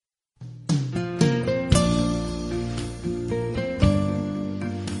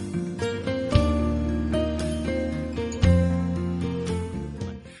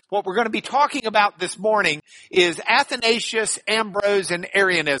What we're going to be talking about this morning is Athanasius, Ambrose, and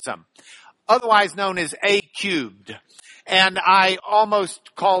Arianism, otherwise known as A cubed. And I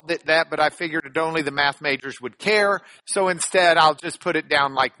almost called it that, but I figured that only the math majors would care. So instead, I'll just put it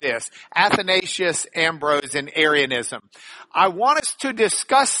down like this: Athanasius, Ambrose, and Arianism. I want us to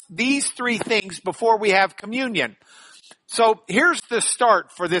discuss these three things before we have communion. So here's the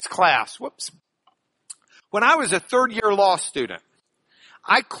start for this class. When I was a third-year law student,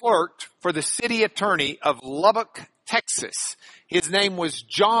 I clerked for the city attorney of Lubbock, Texas. His name was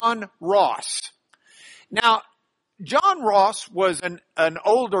John Ross. Now, John Ross was an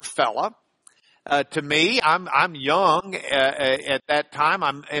older fella to me. I'm young at that time.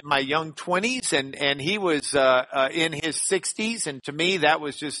 I'm in my young 20s, and he was in his 60s, and to me that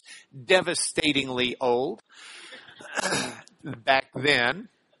was just devastatingly old back then.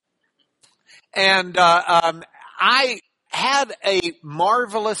 And I had a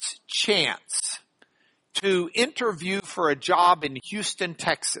marvelous chance to interview for a job in Houston,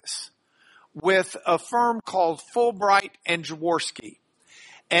 Texas, with a firm called Fulbright and Jaworski.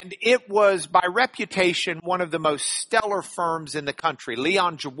 And it was, by reputation, one of the most stellar firms in the country.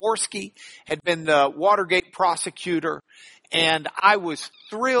 Leon Jaworski had been the Watergate prosecutor, and I was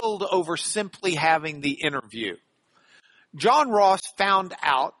thrilled over simply having the interview. John Ross found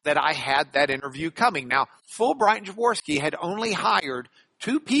out that I had that interview coming. Now, Fulbright and Jaworski had only hired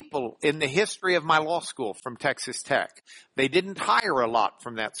 2 people in the history of my law school from Texas Tech. They didn't hire a lot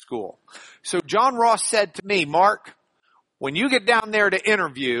from that school. So John Ross said to me, "Mark, when you get down there to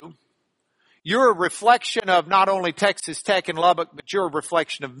interview, you're a reflection of not only Texas Tech and Lubbock, but you're a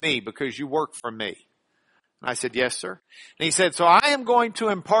reflection of me because you work for me." And I said, "Yes, sir." And he said, "So I am going to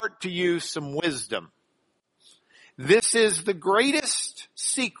impart to you some wisdom. This is the greatest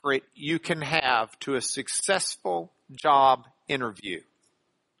secret you can have to a successful job interview."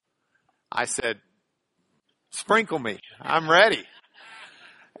 I said, "Sprinkle me. I'm ready."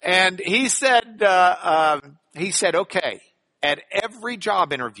 And he said, "Okay, at every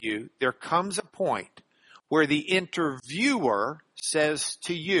job interview, there comes a point where the interviewer says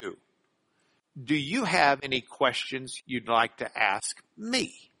to you, 'Do you have any questions you'd like to ask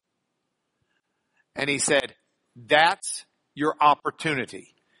me?' And he said, 'That's your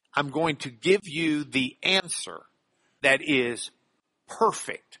opportunity. I'm going to give you the answer that is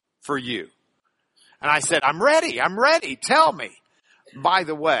perfect for you.' And I said, I'm ready. Tell me. By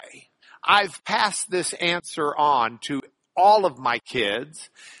the way, I've passed this answer on to all of my kids,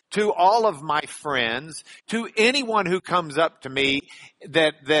 to all of my friends, to anyone who comes up to me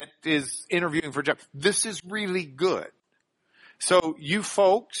that is interviewing for a job. This is really good. So you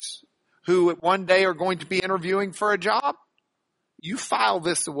folks who one day are going to be interviewing for a job, you file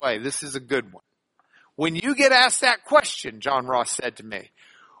this away. This is a good one. When you get asked that question," John Ross said to me,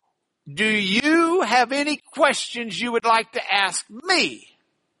 "do you have any questions you would like to ask me?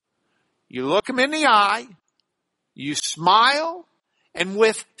 You look them in the eye, you smile, and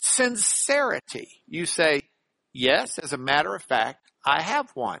with sincerity, you say, 'Yes, as a matter of fact, I have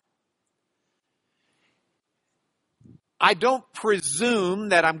one.' I don't presume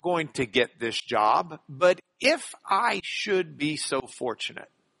that I'm going to get this job, but if I should be so fortunate,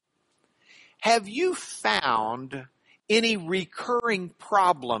 have you found any recurring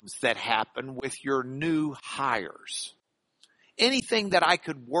problems that happen with your new hires? Anything that I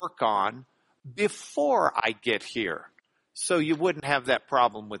could work on before I get here so you wouldn't have that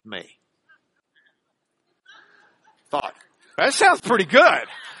problem with me?" Thought, that sounds pretty good.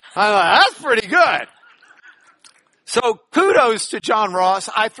 I thought, that's pretty good. So kudos to John Ross.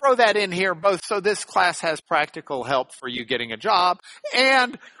 I throw that in here both so this class has practical help for you getting a job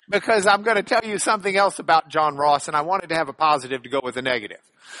and because I'm going to tell you something else about John Ross, and I wanted to have a positive to go with a negative.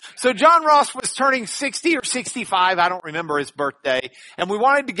 So John Ross was turning 60 or 65. I don't remember his birthday. And we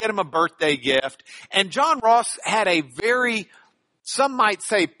wanted to get him a birthday gift. And John Ross had a very, some might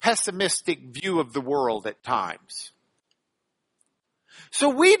say, pessimistic view of the world at times. So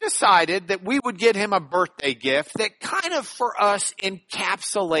we decided that we would get him a birthday gift that kind of for us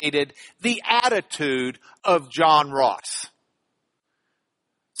encapsulated the attitude of John Ross.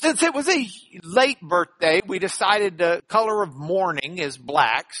 Since it was a late birthday, we decided the color of mourning is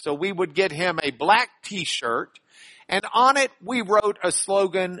black, so we would get him a black t-shirt, and on it we wrote a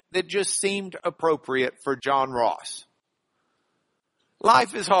slogan that just seemed appropriate for John Ross.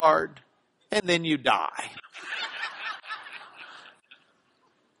 "Life is hard, and then you die."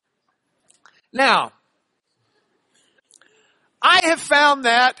 Now, I have found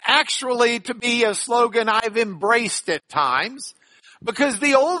that actually to be a slogan I've embraced at times because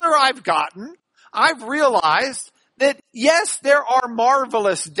the older I've gotten, I've realized that yes, there are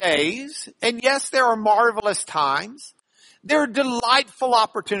marvelous days, and yes, there are marvelous times. There are delightful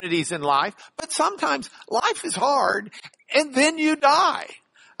opportunities in life, but sometimes life is hard, and then you die.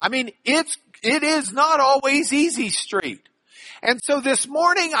 I mean, it is not always easy street. And so this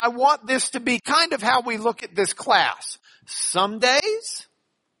morning, I want this to be kind of how we look at this class. Some days,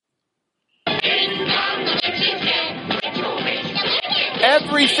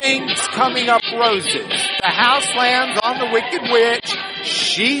 everything's coming up roses. The house lands on the Wicked Witch.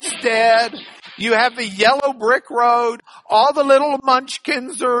 She's dead. You have the yellow brick road. All the little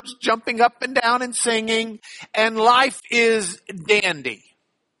munchkins are jumping up and down and singing. And life is dandy.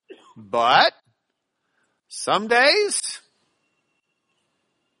 But some days,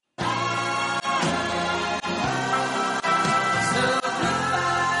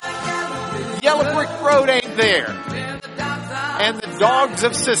 yellow brick road ain't there. And the dogs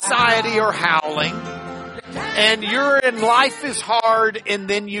of society are howling. And you're in life is hard and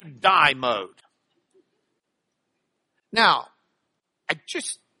then you die mode. Now, I'm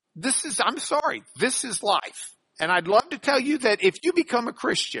sorry, this is life. And I'd love to tell you that if you become a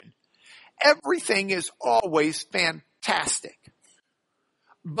Christian, everything is always fantastic.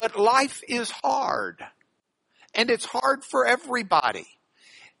 But life is hard. And it's hard for everybody.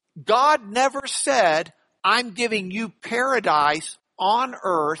 God never said, I'm giving you paradise on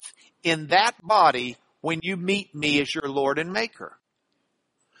earth in that body when you meet me as your Lord and Maker.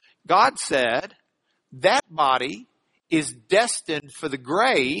 God said, that body is destined for the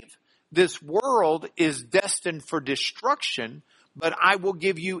grave. This world is destined for destruction, but I will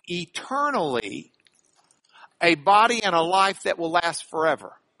give you eternally a body and a life that will last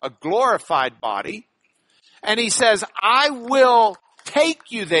forever. A glorified body. And he says, I will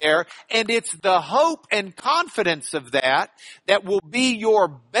take you there, and it's the hope and confidence of that will be your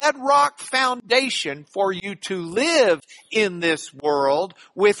bedrock foundation for you to live in this world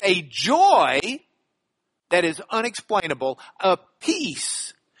with a joy that is unexplainable, a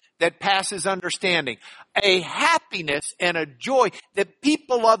peace that passes understanding, a happiness and a joy that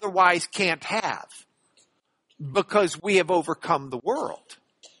people otherwise can't have because we have overcome the world.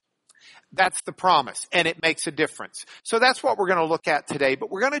 That's the promise, and it makes a difference. So that's what we're going to look at today,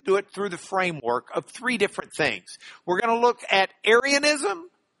 but we're going to do it through the framework of three different things. We're going to look at Arianism,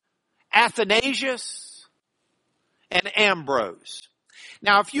 Athanasius, and Ambrose.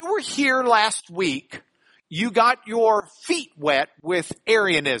 Now, if you were here last week, you got your feet wet with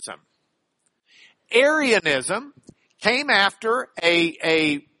Arianism. Arianism came after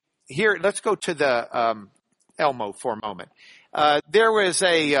here, let's go to the Elmo for a moment. There was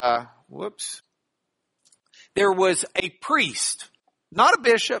a priest, not a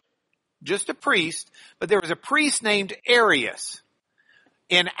bishop, just a priest, but there was a priest named Arius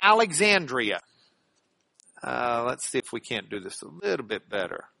in Alexandria. Let's see if we can't do this a little bit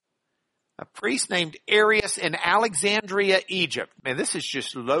better. A priest named Arius in Alexandria, Egypt. Man, this is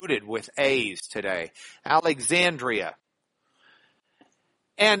just loaded with A's today. Alexandria.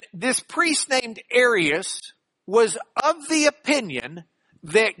 And this priest named Arius was of the opinion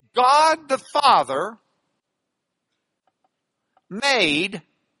that God the Father made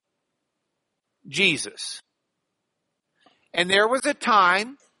Jesus. And there was a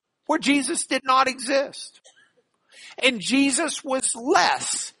time where Jesus did not exist. And Jesus was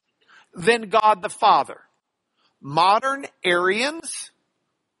less than God the Father. Modern Arians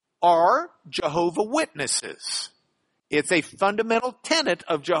are Jehovah's Witnesses. It's a fundamental tenet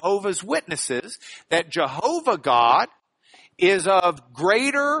of Jehovah's Witnesses that Jehovah God is of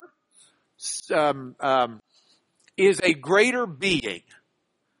greater, is a greater being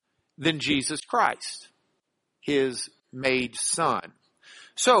than Jesus Christ, his made son.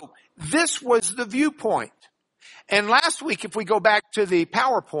 So this was the viewpoint. And last week, if we go back to the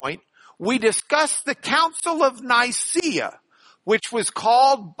PowerPoint, we discussed the Council of Nicaea, which was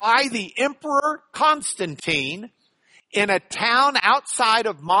called by the Emperor Constantine in a town outside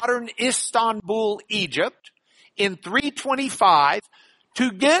of modern Istanbul, Egypt, in 325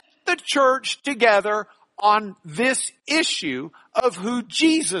 to get the church together on this issue of who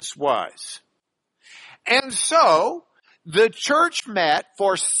Jesus was. And so the church met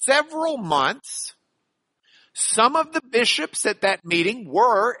for several months. Some of the bishops at that meeting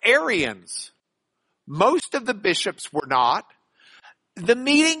were Arians. Most of the bishops were not. The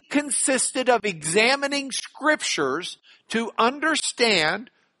meeting consisted of examining scriptures to understand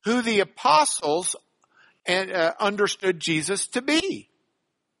who the apostles understood Jesus to be.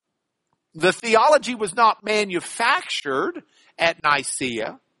 The theology was not manufactured at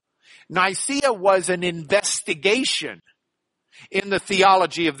Nicaea. Nicaea was an investigation in the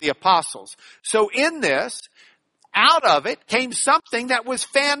theology of the apostles. So in this, out of it came something that was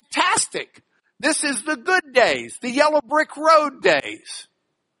fantastic. This is the good days, the yellow brick road days.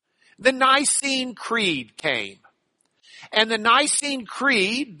 The Nicene Creed came. And the Nicene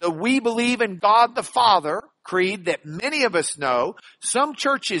Creed, the We Believe in God the Father creed that many of us know, some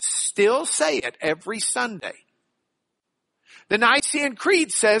churches still say it every Sunday. The Nicene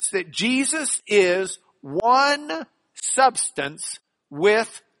Creed says that Jesus is one substance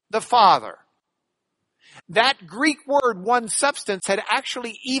with the Father. That Greek word, one substance, had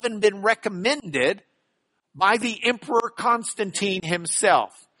actually even been recommended by the Emperor Constantine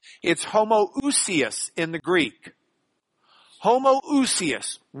himself. It's homoousios in the Greek.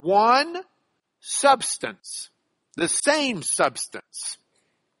 Homoousios, one substance, the same substance.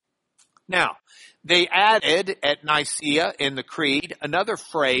 Now, they added at Nicaea in the Creed another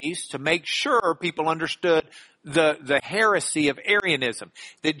phrase to make sure people understood the heresy of Arianism,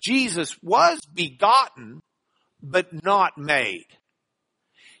 that Jesus was begotten but not made.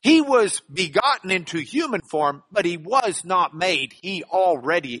 He was begotten into human form, but he was not made. He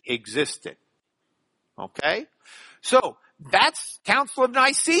already existed. Okay? So, that's Council of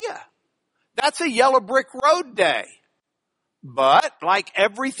Nicaea. That's a yellow brick road day. But, like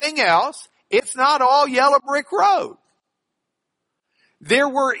everything else, it's not all yellow brick road. There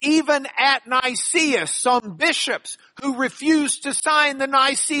were even at Nicaea some bishops who refused to sign the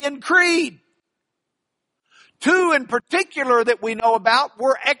Nicene Creed. Two in particular that we know about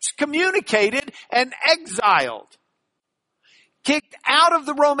were excommunicated and exiled. Kicked out of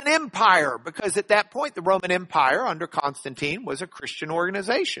the Roman Empire, because at that point the Roman Empire under Constantine was a Christian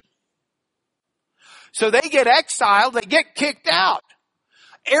organization. So they get exiled, they get kicked out.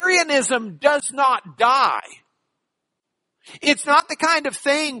 Arianism does not die. It's not the kind of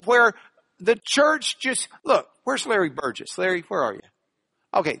thing where the church just, look, where's Larry Burgess? Larry, where are you?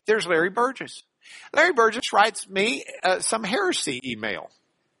 Okay, there's Larry Burgess. Larry Burgess writes me some heresy email.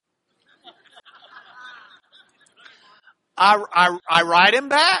 I write him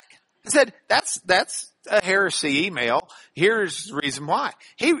back. I said, that's a heresy email. Here's the reason why.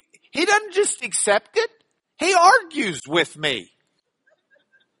 He doesn't just accept it. He argues with me.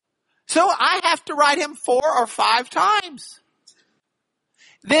 So I have to write him 4 or 5 times.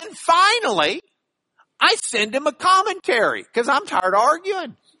 Then finally, I send him a commentary because I'm tired of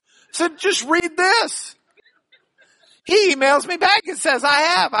arguing. So just read this. He emails me back and says,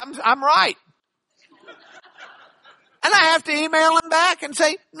 I'm right. And I have to email him back and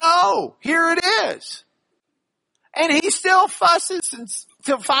say, no, here it is. And he still fusses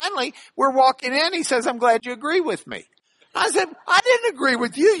until finally we're walking in. He says, I'm glad you agree with me. I said, I didn't agree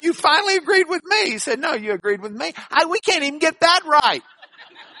with you. You finally agreed with me. He said, no, you agreed with me. We can't even get that right.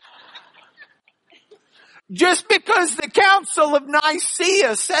 Just because the Council of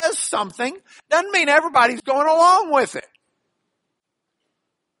Nicaea says something doesn't mean everybody's going along with it.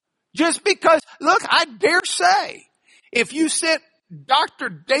 Just because, look, I dare say, if you sit Dr.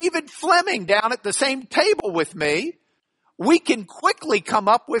 David Fleming down at the same table with me, we can quickly come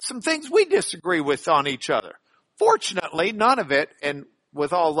up with some things we disagree with on each other. Fortunately, none of it, and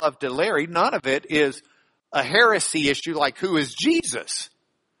with all love to Larry, none of it is a heresy issue like who is Jesus.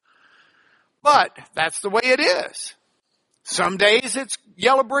 But that's the way it is. Some days it's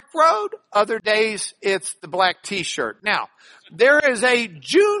yellow brick road. Other days it's the black t-shirt. Now, there is a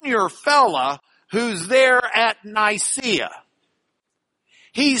junior fella who's there at Nicaea.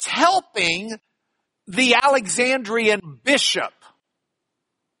 He's helping the Alexandrian bishop.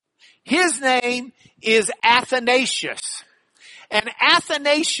 His name is Athanasius. And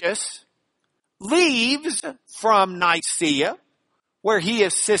Athanasius leaves from Nicaea, where he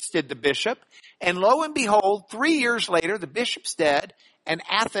assisted the bishop. And lo and behold, 3 years later, the bishop's dead, and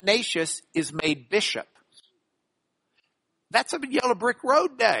Athanasius is made bishop. That's a yellow brick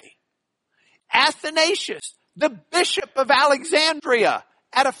road day. Athanasius, the bishop of Alexandria,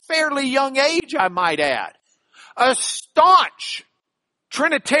 at a fairly young age, I might add. A staunch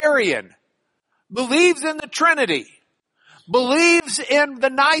Trinitarian, believes in the Trinity, believes in the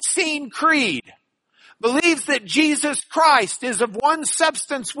Nicene Creed, believes that Jesus Christ is of one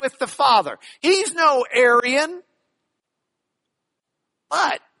substance with the Father. He's no Arian.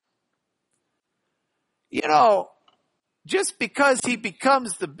 But, just because he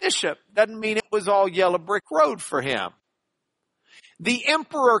becomes the bishop doesn't mean it was all yellow brick road for him. The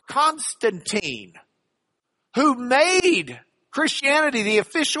Emperor Constantine, who made Christianity the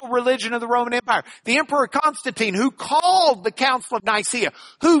official religion of the Roman Empire, the Emperor Constantine, who called the Council of Nicaea,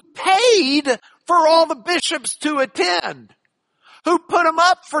 who paid for all the bishops to attend, who put them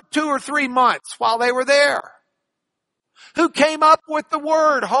up for 2 or 3 months while they were there, who came up with the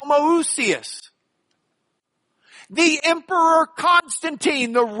word homoousios. The Emperor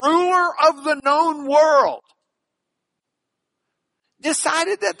Constantine, the ruler of the known world,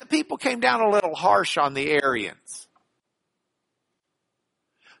 decided that the people came down a little harsh on the Arians.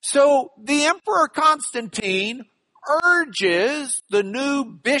 So the Emperor Constantine urges the new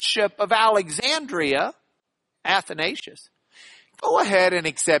bishop of Alexandria, Athanasius, go ahead and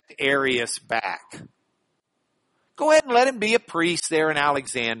accept Arius back. Go ahead and let him be a priest there in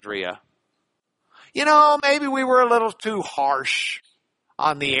Alexandria. You know, maybe we were a little too harsh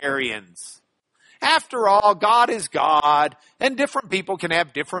on the Arians. After all, God is God, and different people can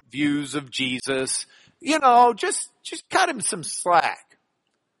have different views of Jesus. You know, just cut him some slack.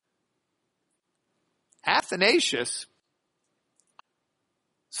 Athanasius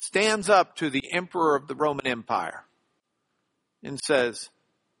stands up to the emperor of the Roman Empire and says,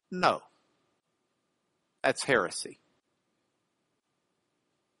 no, that's heresy.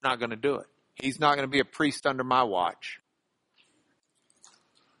 I'm not going to do it. He's not going to be a priest under my watch.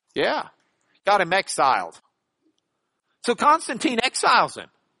 Yeah. Got him exiled. So Constantine exiles him.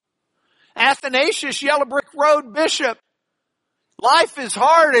 Athanasius, Yellow Brick Road bishop. Life is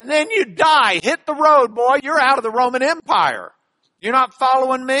hard and then you die. Hit the road, boy. You're out of the Roman Empire. You're not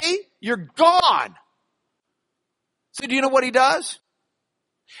following me? You're gone. So do you know what he does?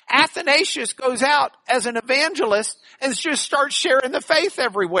 Athanasius goes out as an evangelist and just starts sharing the faith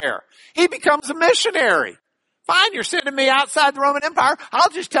everywhere. He becomes a missionary. Fine, you're sending me outside the Roman Empire. I'll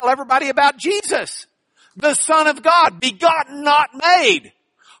just tell everybody about Jesus, the Son of God, begotten, not made,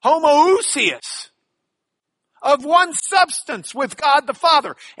 homoousios, of one substance with God the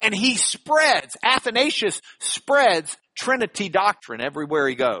Father. And he spreads, Athanasius spreads Trinity doctrine everywhere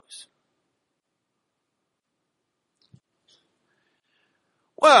he goes.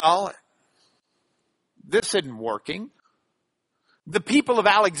 Well, this isn't working. The people of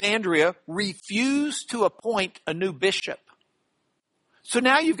Alexandria refused to appoint a new bishop. So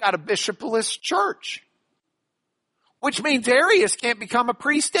now you've got a bishopless church, which means Arius can't become a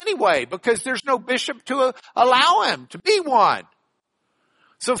priest anyway because there's no bishop to allow him to be one.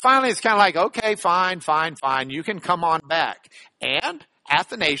 So finally it's kind of like, okay, fine. You can come on back. And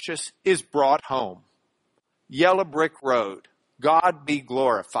Athanasius is brought home. Yellow Brick Road. God be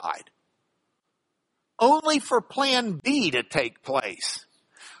glorified. Only for Plan B to take place.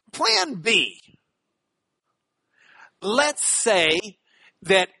 Plan B. Let's say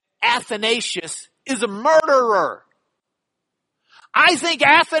that Athanasius is a murderer. I think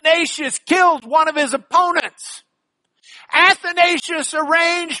Athanasius killed one of his opponents. Athanasius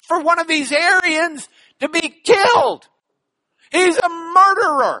arranged for one of these Arians to be killed. He's a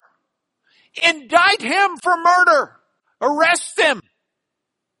murderer. Indict him for murder. Arrest him.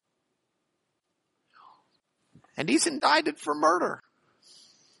 And he's indicted for murder.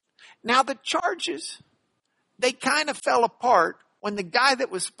 Now the charges, they kind of fell apart when the guy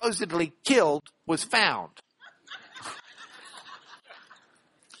that was supposedly killed was found.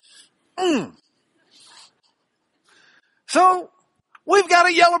 So we've got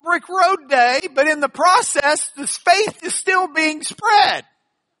a Yellow Brick Road day, but in the process, this faith is still being spread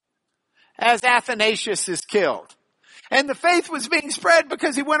as Athanasius is killed. And the faith was being spread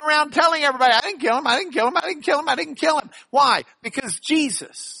because he went around telling everybody, I didn't kill him, I didn't kill him, I didn't kill him, I didn't kill him. Why? Because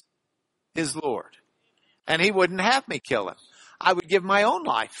Jesus is Lord. And he wouldn't have me kill him. I would give my own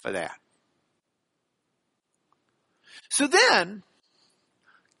life for that. So then,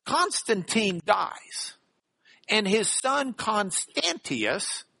 Constantine dies. And his son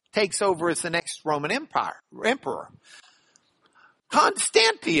Constantius takes over as the next Roman emperor.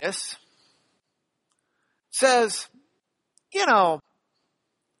 Constantius says, you know,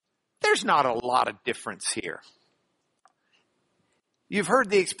 there's not a lot of difference here. You've heard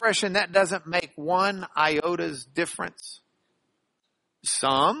the expression, that doesn't make one iota's difference.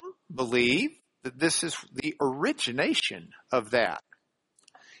 Some believe that this is the origination of that.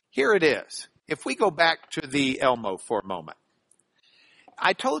 Here it is. If we go back to the Elmo for a moment.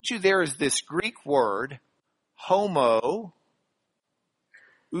 I told you there is this Greek word, homoousios.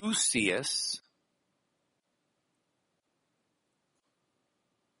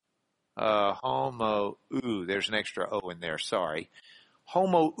 There's an extra O in there, sorry.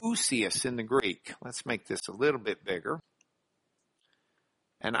 Homoousios in the Greek. Let's make this a little bit bigger.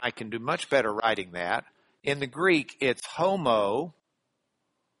 And I can do much better writing that. In the Greek, it's homoousios.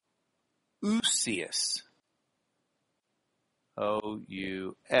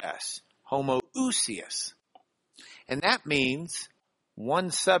 O-U-S. Homoousios. And that means one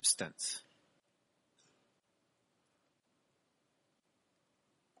substance.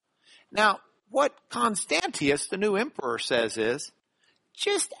 Now, what Constantius, the new emperor, says is,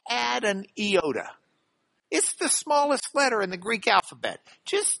 just add an iota. It's the smallest letter in the Greek alphabet.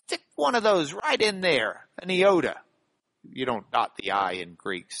 Just stick one of those right in there, an iota. You don't dot the I in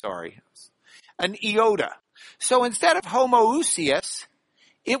Greek, sorry. An iota. So instead of homoousios,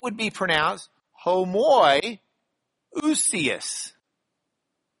 it would be pronounced homoiousios.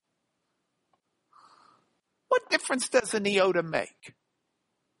 What difference does an iota make?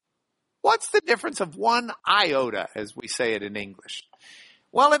 What's the difference of one iota, as we say it in English?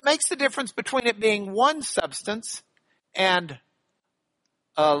 Well, it makes the difference between it being one substance and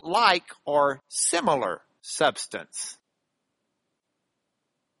a like or similar substance.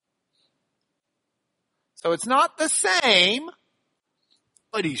 So it's not the same,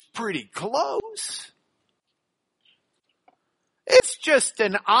 but he's pretty close. It's just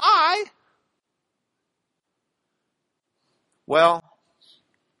an I. Well,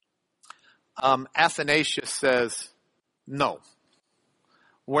 Athanasius says, no,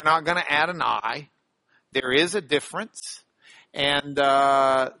 we're not going to add an I. There is a difference, and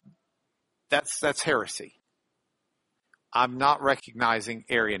that's heresy. I'm not recognizing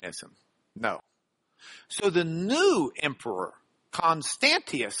Arianism. No. So the new emperor,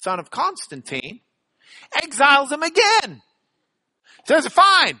 Constantius, son of Constantine, exiles him again. Says,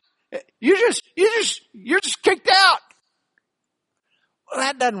 fine, you're just kicked out. Well,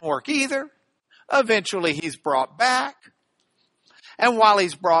 that doesn't work either. Eventually he's brought back. And while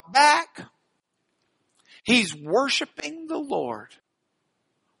he's brought back, he's worshiping the Lord.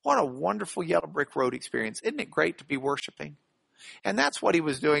 What a wonderful Yellow Brick Road experience. Isn't it great to be worshiping? And that's what he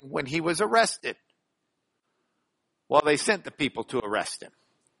was doing when he was arrested. Well, they sent the people to arrest him.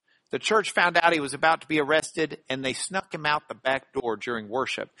 The church found out he was about to be arrested, and they snuck him out the back door during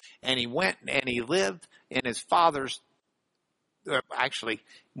worship. And he went and he lived in his father's, actually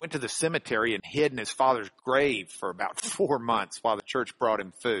went to the cemetery and hid in his father's grave for about 4 months while the church brought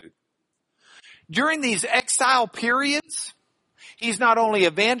him food. During these exile periods, he's not only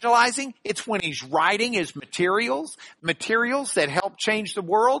evangelizing, it's when he's writing his materials that help change the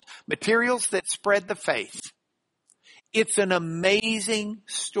world, materials that spread the faith. It's an amazing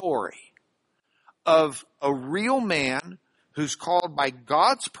story of a real man who's called by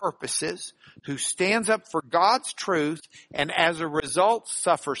God's purposes, who stands up for God's truth, and as a result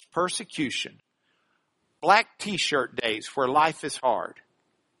suffers persecution. Black t-shirt days where life is hard.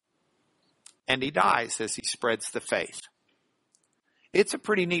 And he dies as he spreads the faith. It's a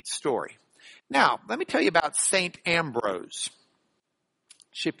pretty neat story. Now, let me tell you about St. Ambrose.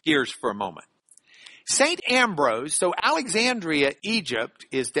 Shift gears for a moment. St. Ambrose, so Alexandria, Egypt,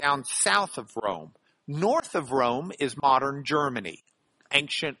 is down south of Rome. North of Rome is modern Germany,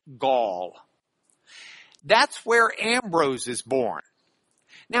 ancient Gaul. That's where Ambrose is born.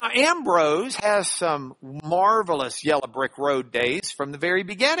 Now, Ambrose has some marvelous Yellow Brick Road days from the very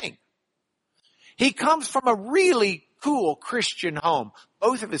beginning. He comes from a really cool Christian home.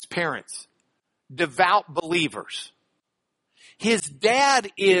 Both of his parents, devout believers. His dad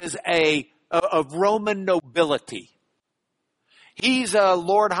is of Roman nobility. He's a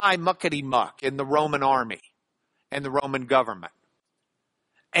Lord High Muckety Muck in the Roman army and the Roman government.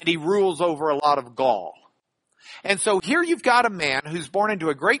 And he rules over a lot of Gaul. And so here you've got a man who's born into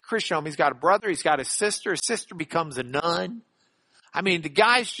a great Christian home. He's got a brother. He's got a sister. His sister becomes a nun. I mean, the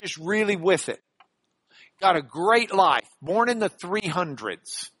guy's just really with it. Got a great life. Born in the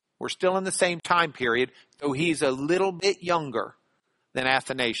 300s. We're still in the same time period, though he's a little bit younger than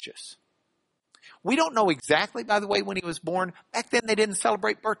Athanasius. We don't know exactly, by the way, when he was born. Back then, they didn't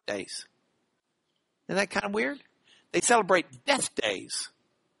celebrate birthdays. Isn't that kind of weird? They celebrate death days.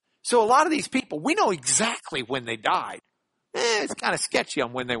 So a lot of these people, we know exactly when they died. It's kind of sketchy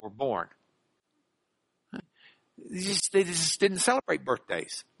on when they were born. They just didn't celebrate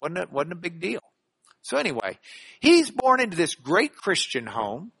birthdays. Wasn't a big deal. So anyway, he's born into this great Christian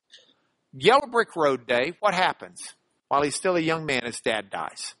home. Yellow Brick Road Day, what happens? While he's still a young man, his dad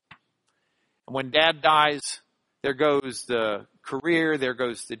dies. And when dad dies, there goes the career, there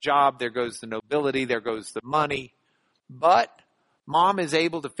goes the job, there goes the nobility, there goes the money. But mom is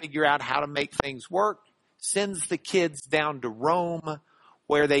able to figure out how to make things work, sends the kids down to Rome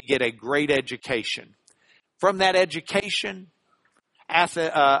where they get a great education. From that education,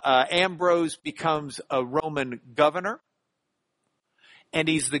 Ambrose becomes a Roman governor. And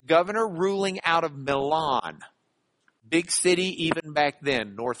he's the governor ruling out of Milan. Big city even back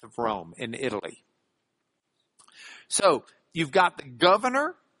then, north of Rome in Italy. So you've got the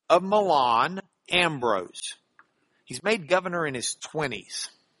governor of Milan, Ambrose. He's made governor in his 20s.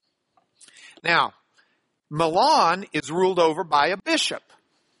 Now, Milan is ruled over by a bishop.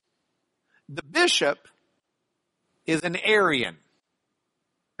 The bishop is an Arian.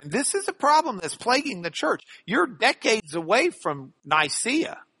 And this is a problem that's plaguing the church. You're decades away from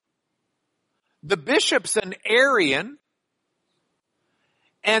Nicaea. The bishop's an Arian,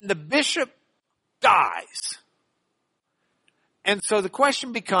 and the bishop dies. And so the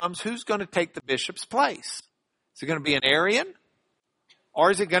question becomes, who's going to take the bishop's place? Is it going to be an Arian? Or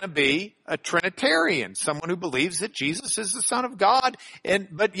is it going to be a Trinitarian, someone who believes that Jesus is the Son of God,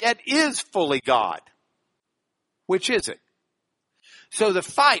 but yet is fully God? Which is it? So the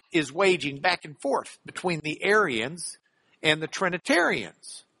fight is waging back and forth between the Arians and the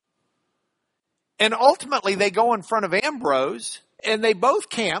Trinitarians. And ultimately they go in front of Ambrose, and they both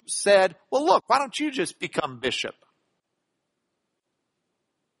camps said, well, look, why don't you just become bishop?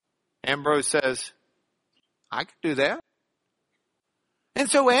 Ambrose says, I could do that. And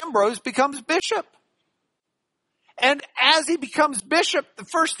so Ambrose becomes bishop. And as he becomes bishop, the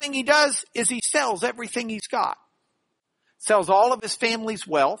first thing he does is he sells everything he's got. Sells all of his family's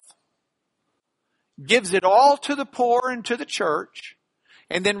wealth, gives it all to the poor and to the church,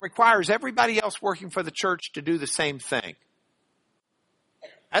 and then requires everybody else working for the church to do the same thing.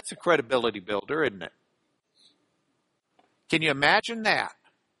 That's a credibility builder, isn't it? Can you imagine that?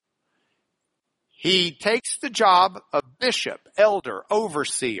 He takes the job of bishop, elder,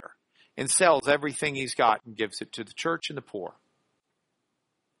 overseer, and sells everything he's got and gives it to the church and the poor.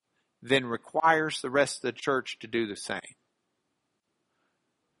 Then requires the rest of the church to do the same.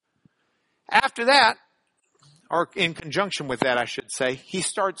 After that, or in conjunction with that, I should say, he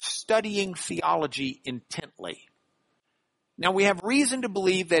starts studying theology intently. Now, we have reason to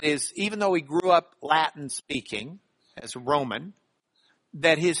believe that even though he grew up Latin speaking as a Roman,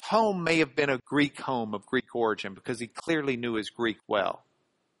 that his home may have been a Greek home of Greek origin, because he clearly knew his Greek well.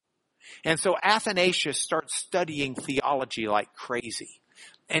 And so Athanasius starts studying theology like crazy.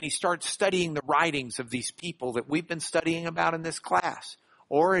 And he starts studying the writings of these people that we've been studying about in this class.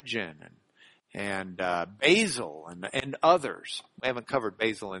 Origen and Basil and others. We haven't covered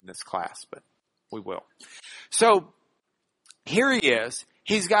Basil in this class, but we will. So here he is.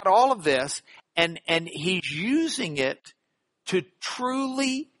 He's got all of this, and he's using it to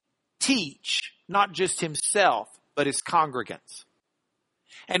truly teach not just himself, but his congregants.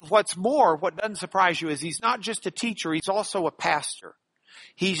 And what's more, what doesn't surprise you is he's not just a teacher, he's also a pastor.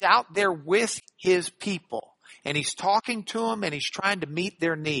 He's out there with his people, and he's talking to them, and he's trying to meet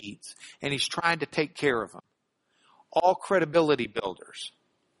their needs, and he's trying to take care of them. All credibility builders.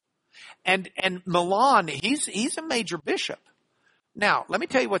 And Milan, he's a major bishop. Now, let me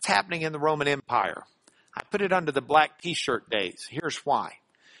tell you what's happening in the Roman Empire. I put it under the black t-shirt days. Here's why.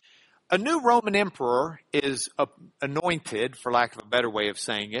 A new Roman emperor is anointed, for lack of a better way of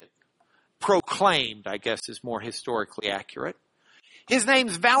saying it. Proclaimed, I guess, is more historically accurate. His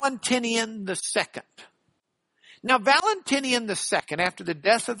name's Valentinian II. Now, Valentinian II, after the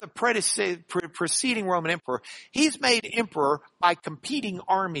death of the preceding Roman emperor, he's made emperor by competing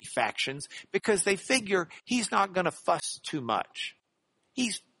army factions because they figure he's not going to fuss too much.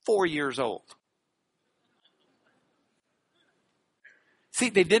 He's 4 years old. See,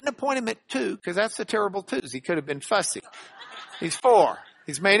 they didn't appoint him at 2 because that's the terrible 2s. He could have been fussy. He's 4.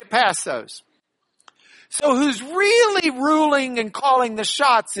 He's made it past those. So who's really ruling and calling the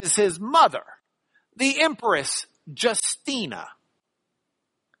shots is his mother, the Empress Justina.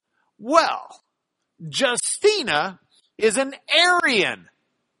 Well, Justina is an Arian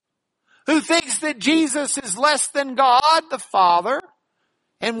who thinks that Jesus is less than God the Father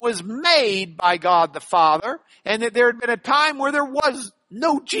and was made by God the Father, and that there had been a time where there was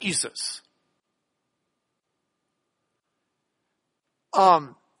no Jesus.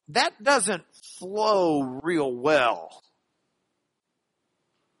 That doesn't flow real well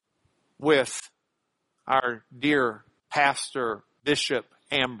with our dear pastor, Bishop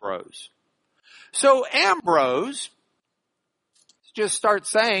Ambrose. So Ambrose just starts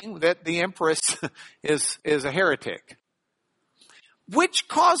saying that the Empress is a heretic, which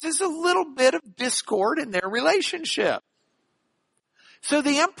causes a little bit of discord in their relationship. So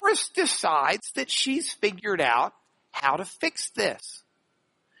the Empress decides that she's figured out how to fix this.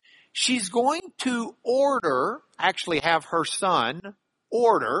 She's going to have her son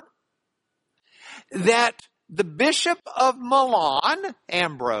order that the Bishop of Milan,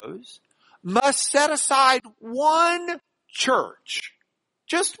 Ambrose, must set aside one church,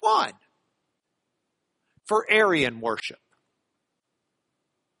 just one, for Arian worship.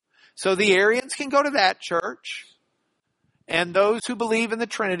 So the Arians can go to that church, and those who believe in the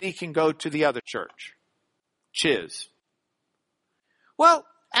Trinity can go to the other church. Chiz. Well,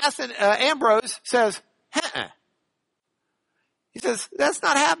 Ambrose says, he says, that's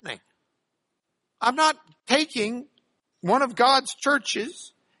not happening. I'm not taking one of God's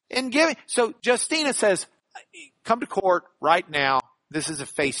churches And so Justina says, come to court right now. This is a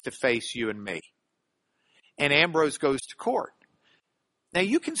face-to-face, you and me. And Ambrose goes to court. Now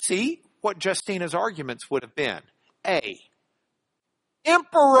you can see what Justina's arguments would have been. A,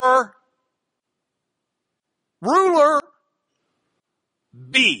 emperor, ruler.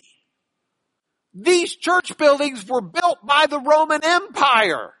 B, these church buildings were built by the Roman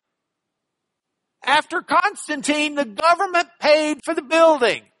Empire. After Constantine, the government paid for the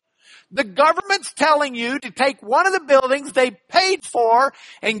building. The government's telling you to take one of the buildings they paid for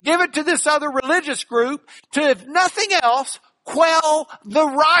and give it to this other religious group to, if nothing else, quell the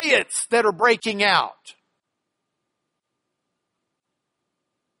riots that are breaking out.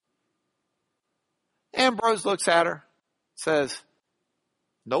 Ambrose looks at her, says,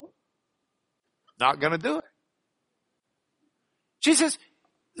 nope, not going to do it. She says,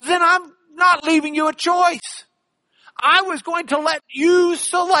 then I'm not leaving you a choice. I was going to let you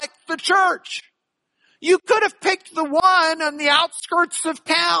select the church. You could have picked the one on the outskirts of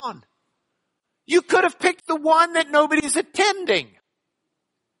town. You could have picked the one that nobody's attending.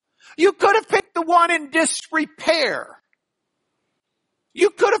 You could have picked the one in disrepair. You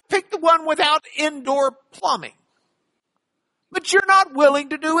could have picked the one without indoor plumbing. But you're not willing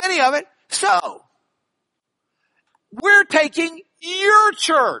to do any of it. So, we're taking your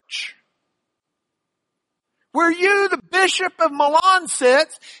church, where you, the bishop of Milan,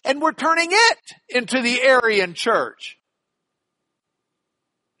 sits, and we're turning it into the Arian church.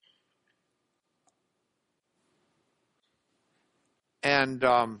 And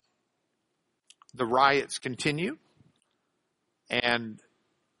the riots continue. And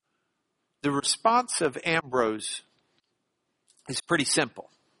the response of Ambrose is pretty simple.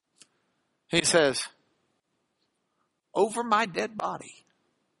 He says, over my dead body.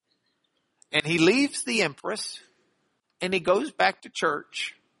 And he leaves the empress and he goes back to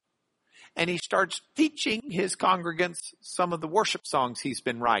church and he starts teaching his congregants some of the worship songs he's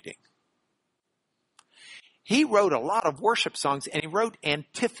been writing. He wrote a lot of worship songs and he wrote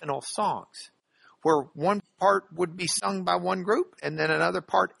antiphonal songs where one part would be sung by one group and then another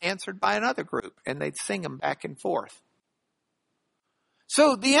part answered by another group, and they'd sing them back and forth.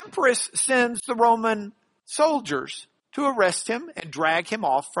 So the empress sends the Roman soldiers to arrest him and drag him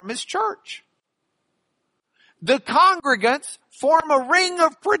off from his church. The congregants form a ring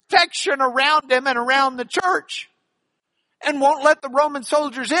of protection around him and around the church and won't let the Roman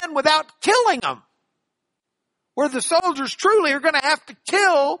soldiers in without killing them. Where the soldiers truly are going to have to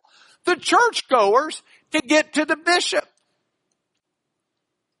kill the churchgoers to get to the bishop.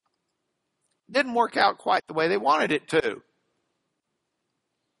 Didn't work out quite the way they wanted it to.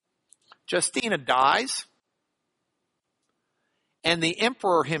 Justina dies. And the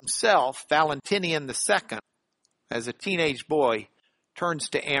emperor himself, Valentinian II, as a teenage boy, turns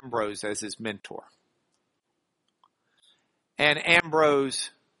to Ambrose as his mentor. And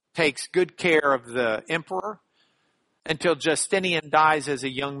Ambrose takes good care of the emperor until Justinian dies as a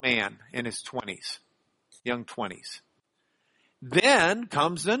young man in his 20s, young 20s. Then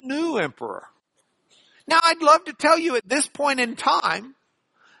comes a new emperor. Now, I'd love to tell you at this point in time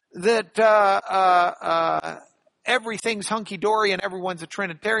that everything's hunky-dory and everyone's a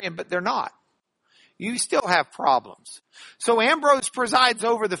Trinitarian, but they're not. You still have problems. So Ambrose presides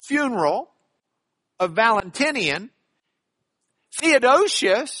over the funeral of Valentinian.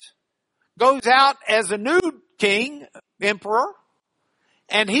 Theodosius goes out as a new king, emperor,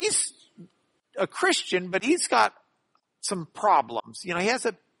 and he's a Christian, but he's got some problems. You know, he has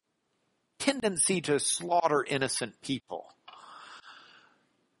a tendency to slaughter innocent people.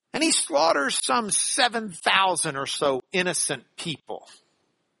 And he slaughters some 7,000 or so innocent people.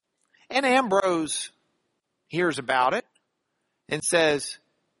 And Ambrose hears about it and says,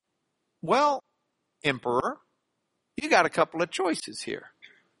 well, emperor, you got a couple of choices here.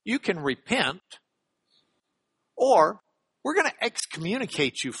 You can repent, or we're going to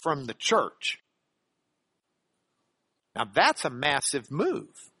excommunicate you from the church. Now that's a massive move.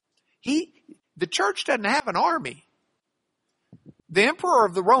 The church doesn't have an army. The emperor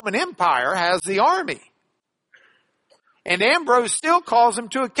of the Roman Empire has the army. And Ambrose still calls him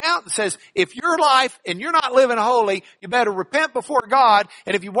to account and says, if your life and you're not living holy, you better repent before God.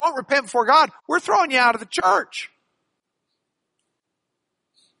 And if you won't repent before God, we're throwing you out of the church.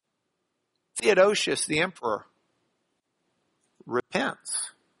 Theodosius, the emperor,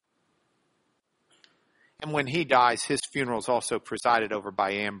 repents. And when he dies, his funeral is also presided over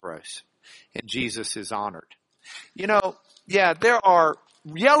by Ambrose. And Jesus is honored. You know, yeah, there are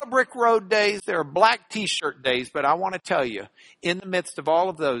yellow brick road days, there are black t-shirt days, but I want to tell you, in the midst of all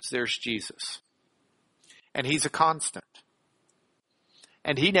of those, there's Jesus. And he's a constant.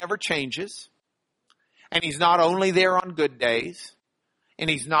 And he never changes. And he's not only there on good days, and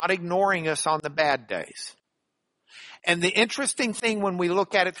he's not ignoring us on the bad days. And the interesting thing when we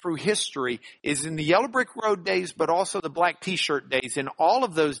look at it through history is in the yellow brick road days, but also the black t-shirt days, in all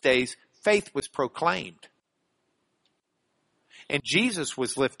of those days, faith was proclaimed. And Jesus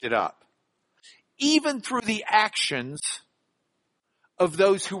was lifted up. Even through the actions of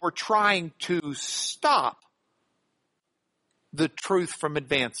those who were trying to stop the truth from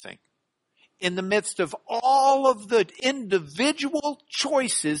advancing. In the midst of all of the individual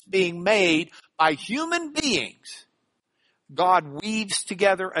choices being made by human beings, God weaves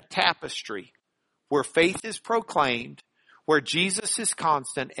together a tapestry where faith is proclaimed, where Jesus is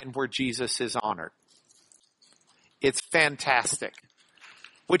constant, and where Jesus is honored. It's fantastic.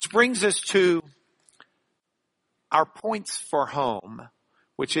 Which brings us to our points for home,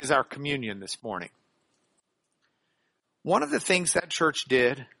 which is our communion this morning. One of the things that church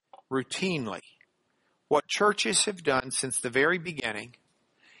did routinely, what churches have done since the very beginning,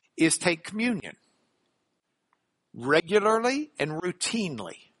 is take communion regularly and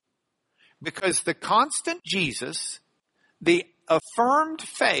routinely. Because the constant Jesus, the affirmed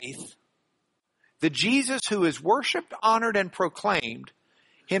faith, the Jesus who is worshiped, honored, and proclaimed,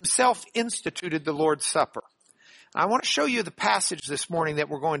 himself instituted the Lord's Supper. I want to show you the passage this morning that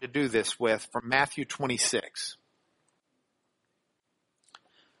we're going to do this with from Matthew 26.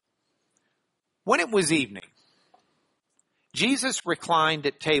 When it was evening, Jesus reclined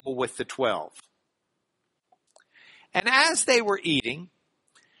at table with the 12. And as they were eating,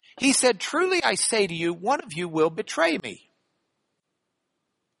 he said, "Truly I say to you, one of you will betray me."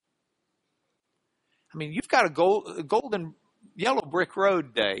 I mean, you've got a golden yellow brick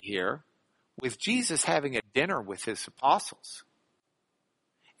road day here with Jesus having a dinner with his apostles.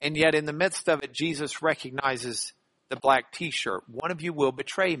 And yet in the midst of it, Jesus recognizes the black t-shirt. One of you will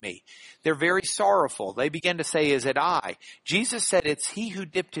betray me. They're very sorrowful. They begin to say, "Is it I?" Jesus said, "It's he who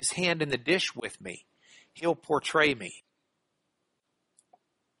dipped his hand in the dish with me. He'll portray me."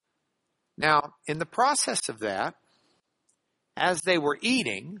 Now, in the process of that, as they were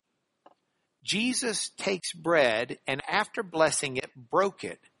eating, Jesus takes bread and after blessing it, broke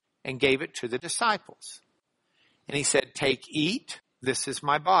it and gave it to the disciples. And he said, "Take, eat, this is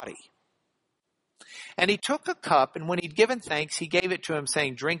my body." And he took a cup, and when he'd given thanks, he gave it to him,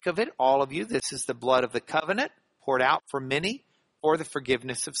 saying, "Drink of it, all of you. This is the blood of the covenant, poured out for many for the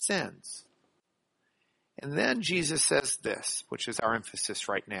forgiveness of sins." And then Jesus says this, which is our emphasis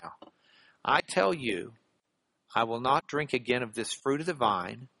right now. "I tell you, I will not drink again of this fruit of the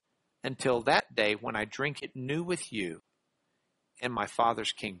vine until that day when I drink it new with you in my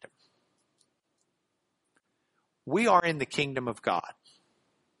Father's kingdom." We are in the kingdom of God.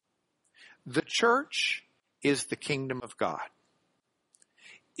 The church is the kingdom of God.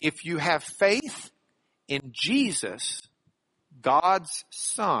 If you have faith in Jesus, God's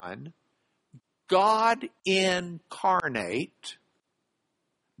Son, God incarnate,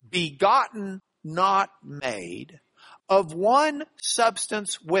 begotten, not made, of one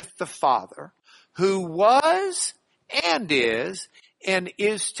substance with the Father, who was and is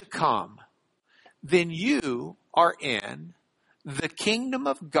to come, then you are in the kingdom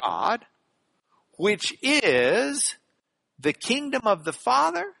of God, which is the kingdom of the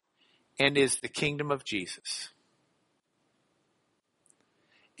Father and is the kingdom of Jesus.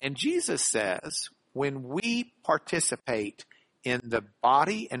 And Jesus says, when we participate in the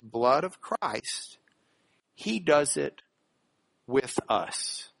body and blood of Christ, he does it with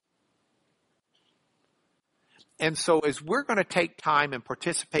us. And so as we're going to take time and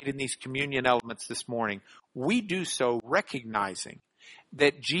participate in these communion elements this morning, we do so recognizing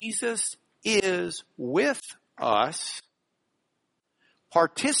that Jesus is with us,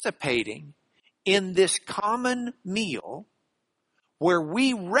 participating in this common meal where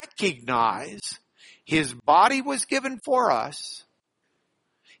we recognize his body was given for us,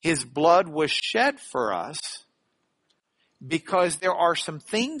 his blood was shed for us, because there are some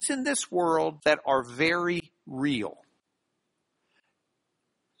things in this world that are very real.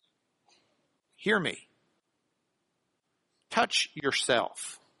 Hear me. Touch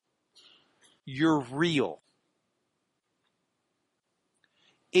yourself. You're real.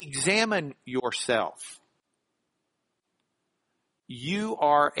 Examine yourself. You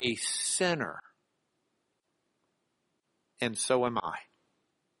are a sinner. And so am I.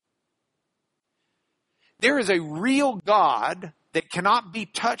 There is a real God that cannot be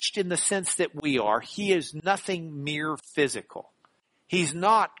touched in the sense that we are. He is nothing mere physical. He's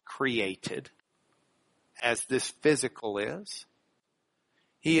not created as this physical is.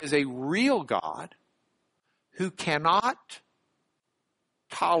 He is a real God who cannot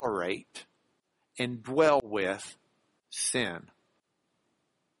tolerate and dwell with sin.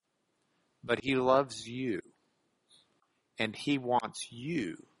 But he loves you, and he wants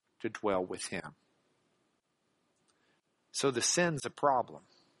you to dwell with him. So the sin's a problem.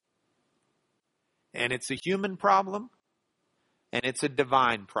 And it's a human problem, and it's a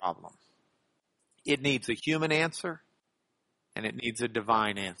divine problem. It needs a human answer, and it needs a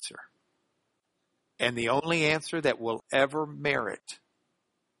divine answer. And the only answer that will ever merit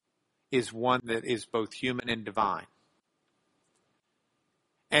is one that is both human and divine.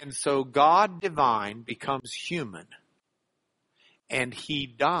 And so God divine becomes human, and he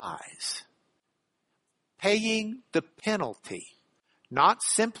dies, paying the penalty, not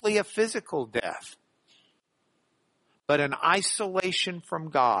simply a physical death, but an isolation from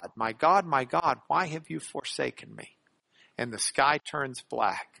God. My God, why have you forsaken me? And the sky turns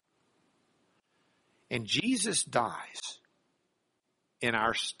black. And Jesus dies in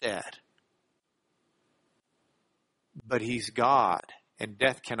our stead. But he's God, and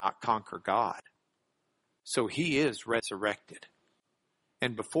death cannot conquer God. So he is resurrected.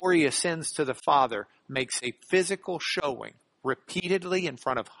 And before he ascends to the Father, makes a physical showing repeatedly in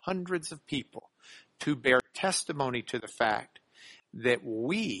front of hundreds of people to bear testimony to the fact that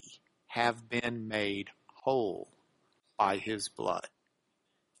we have been made whole by his blood.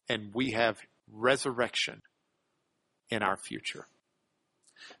 And we have resurrection in our future.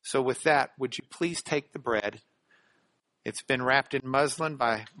 So with that, would you please take the bread? It's been wrapped in muslin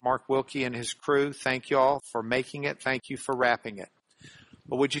by Mark Wilkie and his crew. Thank you all for making it. Thank you for wrapping it.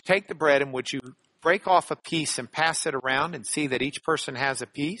 But would you take the bread and would you break off a piece and pass it around and see that each person has a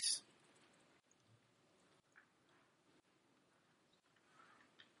piece?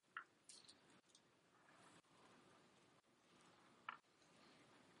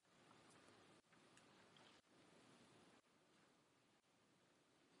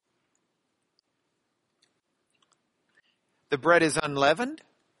 The bread is unleavened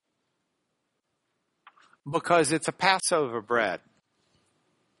because it's a Passover bread.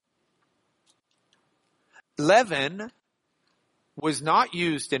 Leaven was not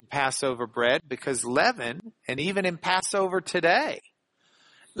used in Passover bread because leaven, and even in Passover today,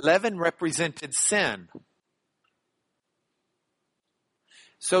 leaven represented sin.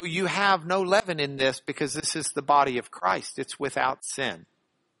 So you have no leaven in this because this is the body of Christ. It's without sin.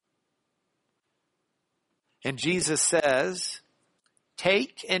 And Jesus says,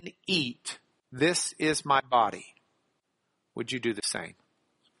 take and eat. This is my body. Would you do the same?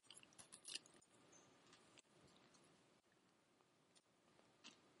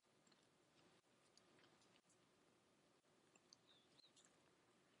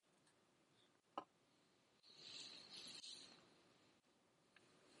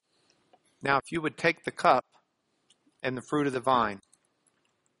 Now, if you would take the cup and the fruit of the vine,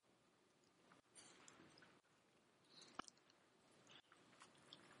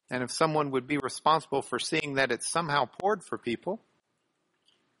 and if someone would be responsible for seeing that it's somehow poured for people,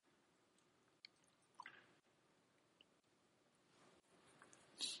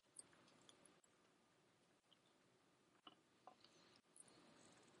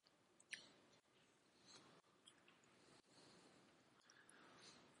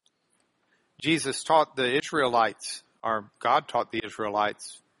 Jesus taught the Israelites, or God taught the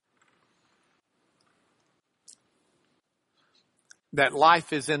Israelites, that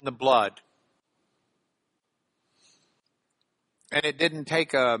life is in the blood. And it didn't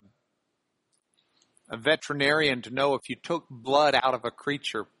take a veterinarian to know if you took blood out of a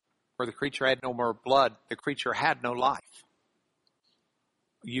creature where the creature had no more blood, the creature had no life.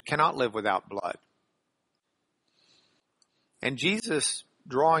 You cannot live without blood. And Jesus,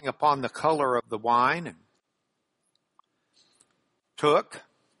 drawing upon the color of the wine, took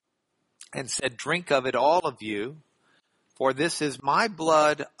and said, drink of it, all of you, for this is my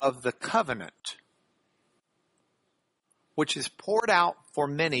blood of the covenant, which is poured out for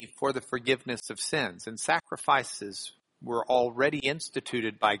many for the forgiveness of sins. And sacrifices were already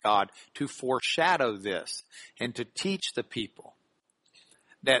instituted by God to foreshadow this and to teach the people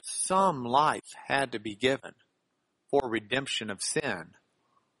that some life had to be given for redemption of sin.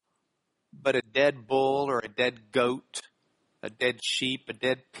 But a dead bull or a dead goat, a dead sheep, a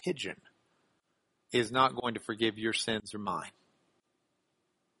dead pigeon is not going to forgive your sins or mine.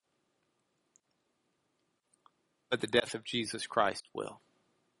 But the death of Jesus Christ will.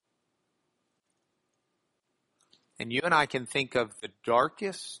 And you and I can think of the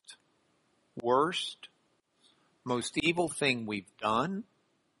darkest, worst, most evil thing we've done,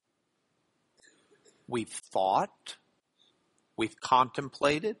 we've thought, we've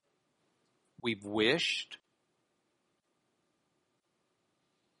contemplated, we've wished.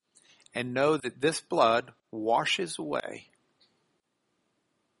 and know that this blood washes away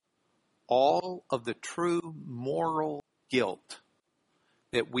all of the true moral guilt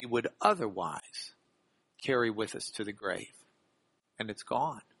that we would otherwise carry with us to the grave. And it's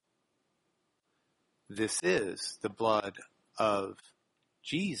gone. This is the blood of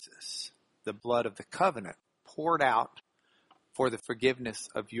Jesus, the blood of the covenant, poured out for the forgiveness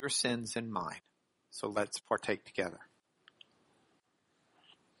of your sins and mine. So let's partake together.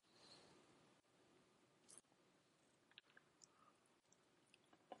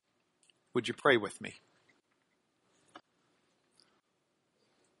 Would you pray with me?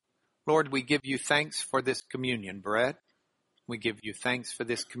 Lord, we give you thanks for this communion bread. We give you thanks for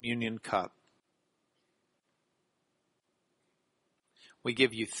this communion cup. We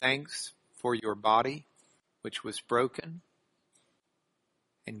give you thanks for your body, which was broken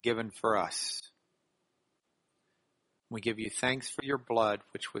and given for us. We give you thanks for your blood,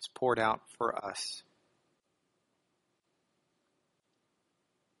 which was poured out for us.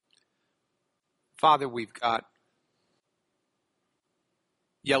 Father, we've got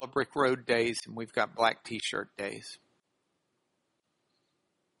yellow brick road days and we've got black t-shirt days.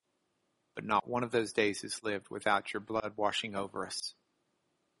 But not one of those days is lived without your blood washing over us.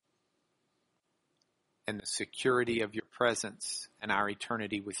 And the security of your presence and our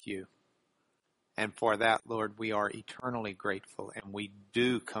eternity with you. And for that, Lord, we are eternally grateful, and we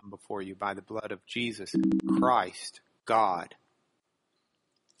do come before you by the blood of Jesus Christ, God,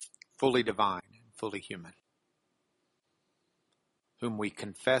 fully divine and fully human, whom we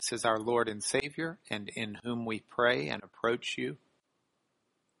confess as our Lord and Savior, and in whom we pray and approach you,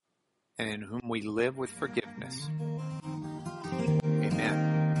 and in whom we live with forgiveness